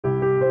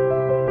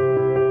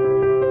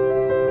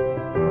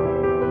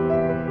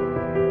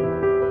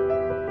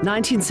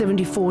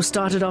1974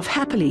 started off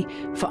happily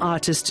for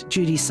artist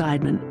Judy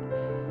Seidman.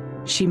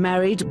 She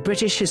married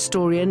British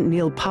historian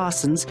Neil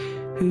Parsons,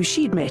 who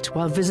she'd met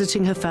while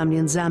visiting her family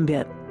in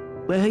Zambia,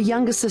 where her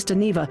younger sister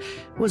Neva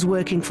was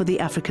working for the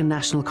African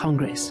National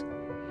Congress.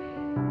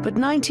 But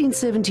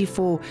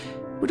 1974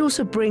 would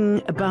also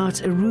bring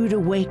about a rude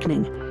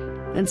awakening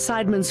and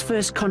Seidman's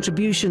first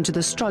contribution to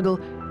the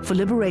struggle for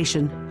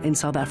liberation in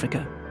South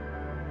Africa.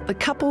 The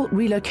couple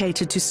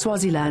relocated to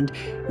Swaziland,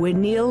 where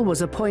Neil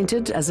was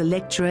appointed as a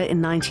lecturer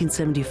in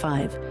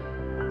 1975.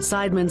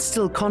 Seidman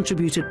still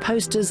contributed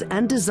posters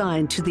and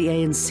design to the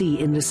ANC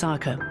in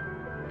Lusaka.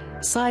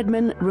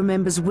 Seidman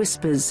remembers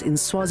whispers in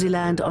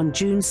Swaziland on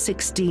June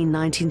 16,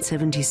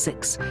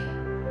 1976,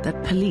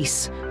 that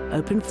police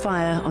opened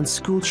fire on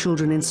school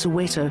children in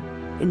Soweto,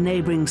 in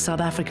neighboring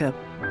South Africa.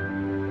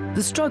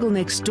 The struggle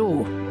next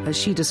door, as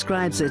she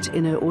describes it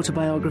in her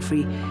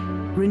autobiography,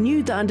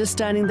 renewed the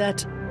understanding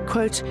that,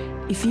 quote,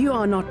 if you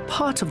are not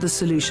part of the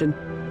solution,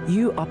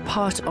 you are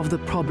part of the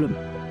problem,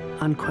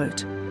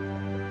 unquote.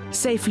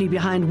 Safely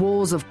behind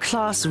walls of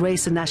class,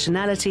 race and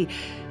nationality,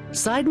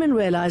 Seidman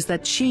realized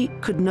that she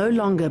could no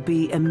longer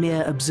be a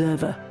mere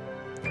observer.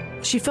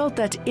 She felt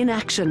that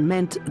inaction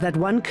meant that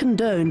one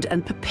condoned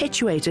and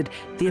perpetuated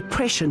the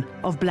oppression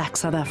of black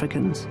South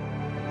Africans.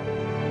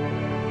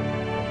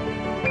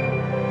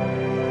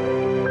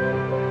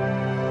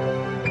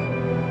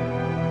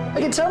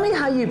 Okay, tell me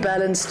how you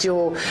balanced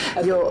your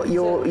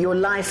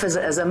life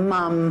as a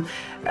mum,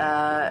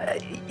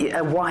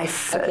 a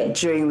wife,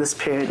 during this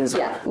period as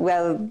well. Yeah,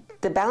 well,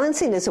 the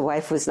balancing as a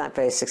wife was not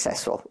very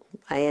successful.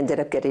 I ended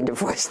up getting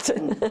divorced.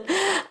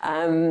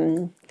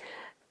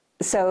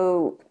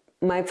 So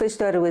my first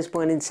daughter was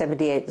born in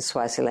 1978 in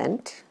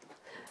Swaziland.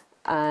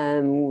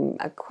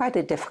 Quite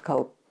a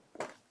difficult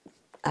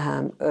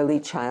early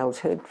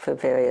childhood for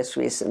various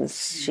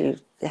reasons. She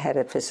had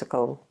a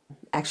physical...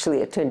 Actually,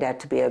 it turned out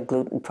to be a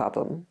gluten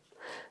problem,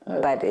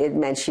 but it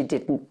meant she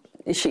didn't.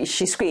 She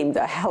screamed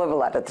a hell of a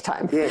lot at the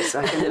time. Yes,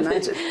 I can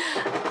imagine.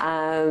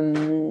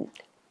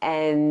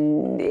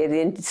 And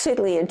it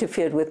certainly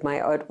interfered with my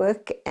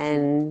artwork,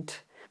 and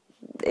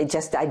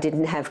I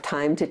didn't have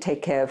time to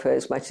take care of her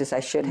as much as I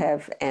should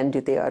have and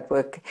do the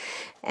artwork.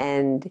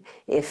 And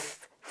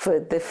for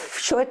the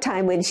short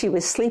time when she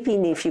was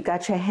sleeping, if you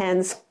got your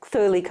hands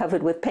thoroughly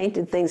covered with paint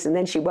and things, and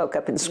then she woke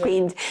up and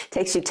screamed,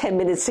 takes you 10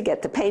 minutes to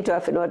get the paint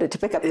off in order to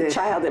pick up the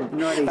child, and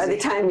by the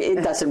time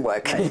it doesn't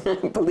work.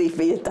 Believe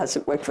me, it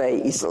doesn't work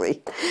very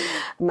easily.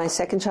 My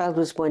second child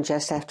was born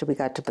just after we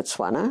got to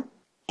Botswana,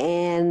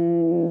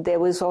 and there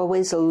was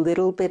always a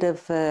little bit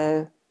of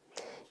a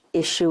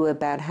issue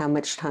about how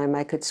much time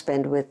I could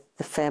spend with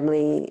the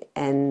family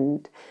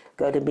and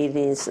go to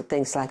meetings and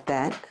things like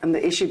that. And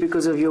the issue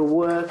because of your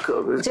work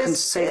or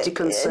safety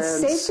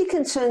concerns? Safety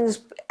concerns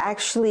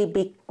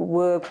actually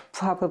were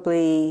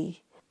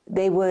probably,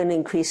 they were an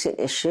increasing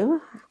issue.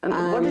 And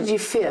what did you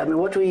fear? I mean,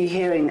 what were you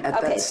hearing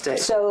at that stage?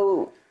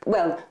 So,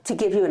 well, to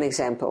give you an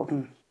example,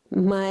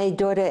 my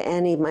daughter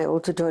Annie, my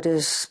older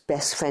daughter's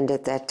best friend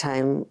at that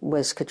time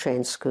was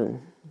Katrine Schoon.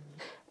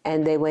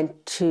 And they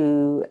went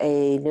to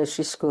a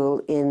nursery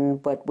school in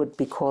what would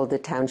be called a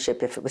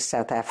township if it was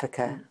South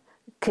Africa.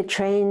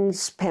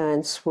 Katrine's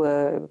parents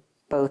were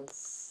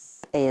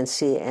both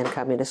ANC and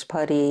Communist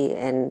Party,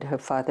 and her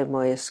father,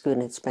 Moya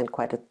Schoon, had spent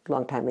quite a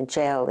long time in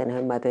jail, and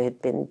her mother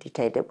had been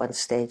detained at one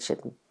stage.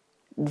 And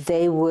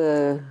they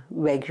were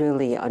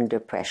regularly under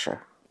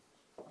pressure.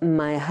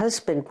 My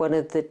husband, one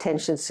of the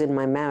tensions in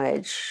my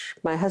marriage,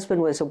 my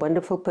husband was a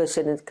wonderful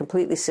person and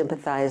completely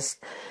sympathized,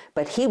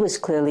 but he was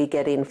clearly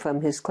getting from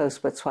his close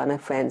Botswana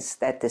friends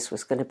that this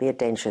was going to be a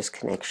dangerous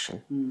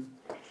connection.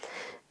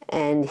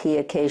 And he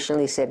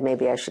occasionally said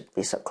maybe I should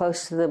be so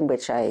close to them,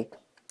 which I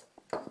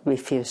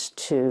refused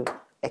to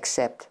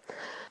accept.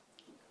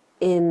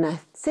 In, I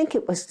think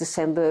it was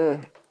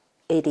December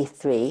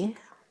 1983,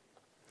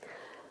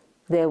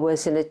 there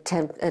was an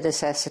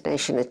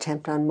assassination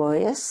attempt on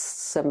Moyes.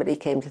 Somebody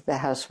came to the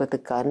house with a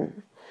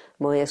gun.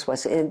 Moyes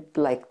was in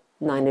like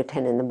 9 or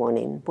 10 in the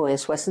morning.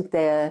 Moyes wasn't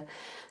there.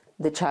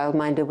 The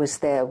childminder was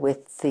there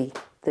with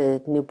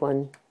the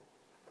newborn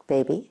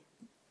baby.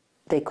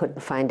 They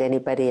couldn't find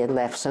anybody and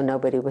left, so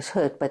nobody was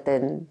hurt. But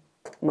then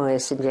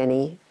Moyes and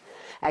Jenny,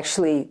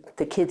 actually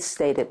the kids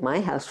stayed at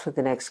my house for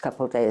the next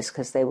couple of days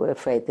because they were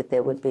afraid that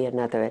there would be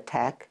another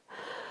attack.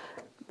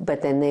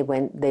 But then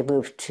they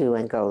moved to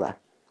Angola.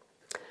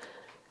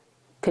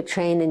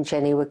 Katrine and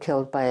Jenny were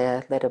killed by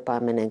a letter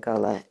bomb in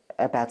Angola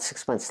about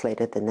 6 months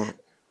later than that.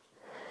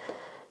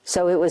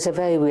 So it was a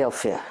very real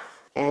fear.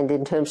 And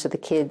in terms of the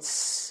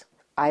kids,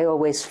 I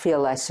always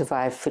feel I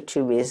survived for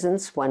two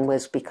reasons. One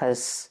was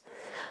because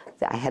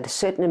I had a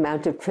certain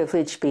amount of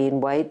privilege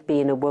being white,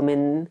 being a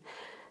woman,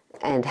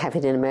 and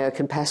having an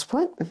American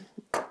passport.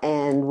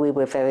 And we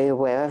were very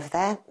aware of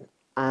that.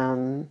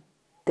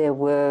 There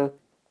were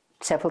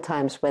several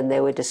times when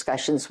there were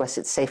discussions, was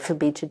it safe for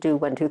me to do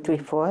 1, 2, 3,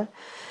 4?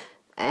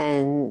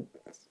 And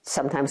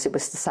sometimes it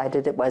was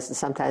decided it was, and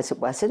sometimes it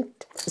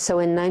wasn't. So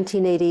in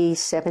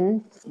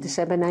 1987,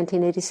 December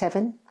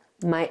 1987,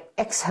 my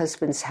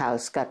ex-husband's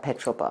house got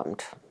petrol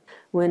bombed.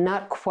 We're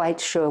not quite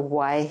sure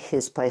why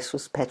his place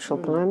was petrol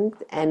bombed,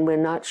 and we're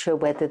not sure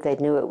whether they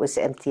knew it was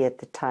empty at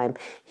the time.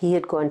 He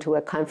had gone to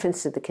a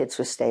conference and the kids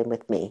were staying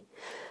with me.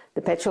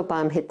 The petrol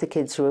bomb hit the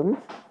kids'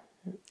 room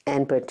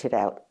and burnt it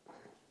out.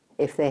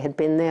 If they had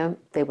been there,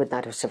 they would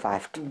not have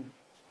survived.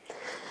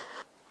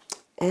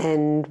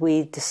 And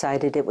we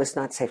decided it was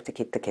not safe to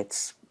keep the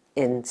kids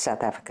in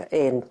South Africa,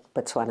 in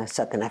Botswana,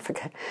 Southern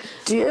Africa.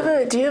 Do you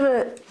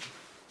ever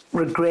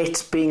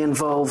regret being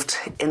involved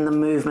in the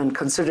movement,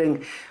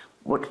 considering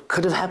what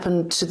could have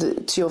happened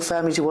to your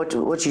family, to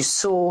what you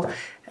saw,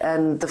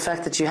 and the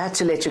fact that you had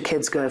to let your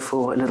kids go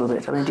for a little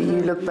bit? I mean, do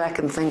you look back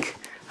and think,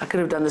 I could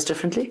have done this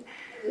differently?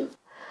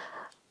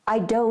 I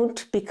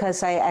don't,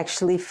 because I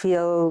actually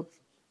feel...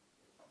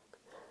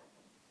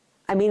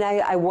 I mean,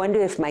 I wonder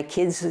if my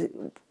kids,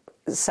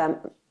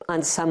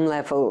 on some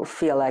level,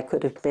 feel I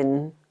could have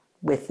been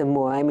with them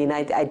more. I mean,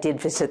 I did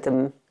visit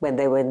them when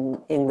they were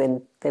in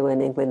England. They were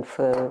in England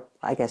for,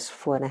 I guess,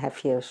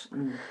 4.5 years.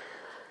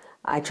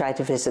 I tried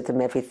to visit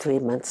them every 3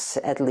 months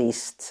at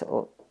least,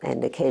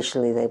 and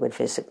occasionally they would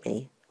visit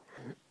me.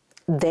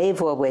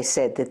 They've always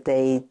said that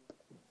they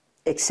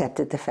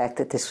accepted the fact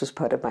that this was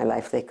part of my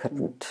life. They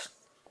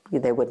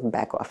wouldn't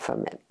back off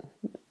from it.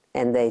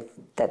 And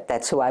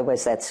that's who I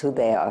was, that's who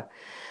they are.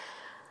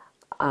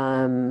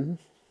 And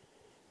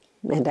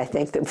I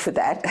thank them for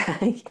that.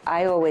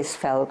 I always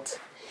felt,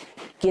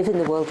 given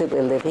the world that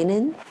we're living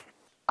in,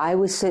 I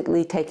was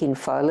certainly taking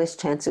far less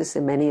chances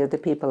than many of the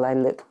people I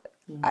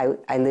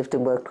lived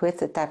and worked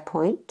with at that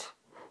point,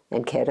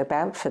 and cared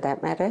about, for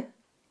that matter.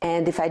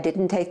 And if I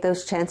didn't take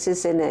those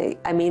chances,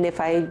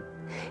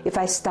 if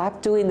I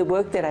stopped doing the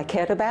work that I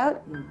cared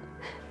about,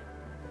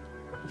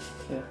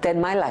 then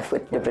my life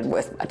wouldn't have been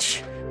worth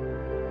much.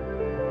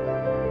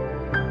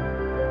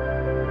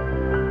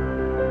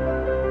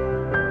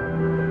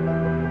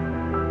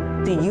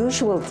 The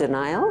usual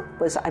denial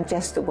was, I'm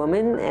just a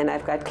woman and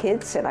I've got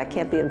kids and I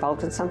can't be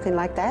involved in something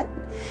like that,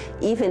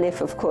 even if,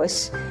 of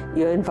course,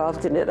 you're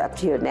involved in it up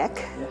to your neck.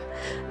 Yeah.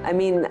 I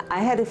mean, I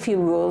had a few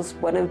rules.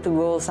 One of the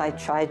rules I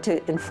tried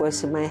to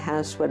enforce in my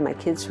house when my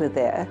kids were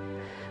there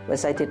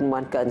was I didn't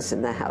want guns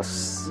in the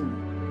house.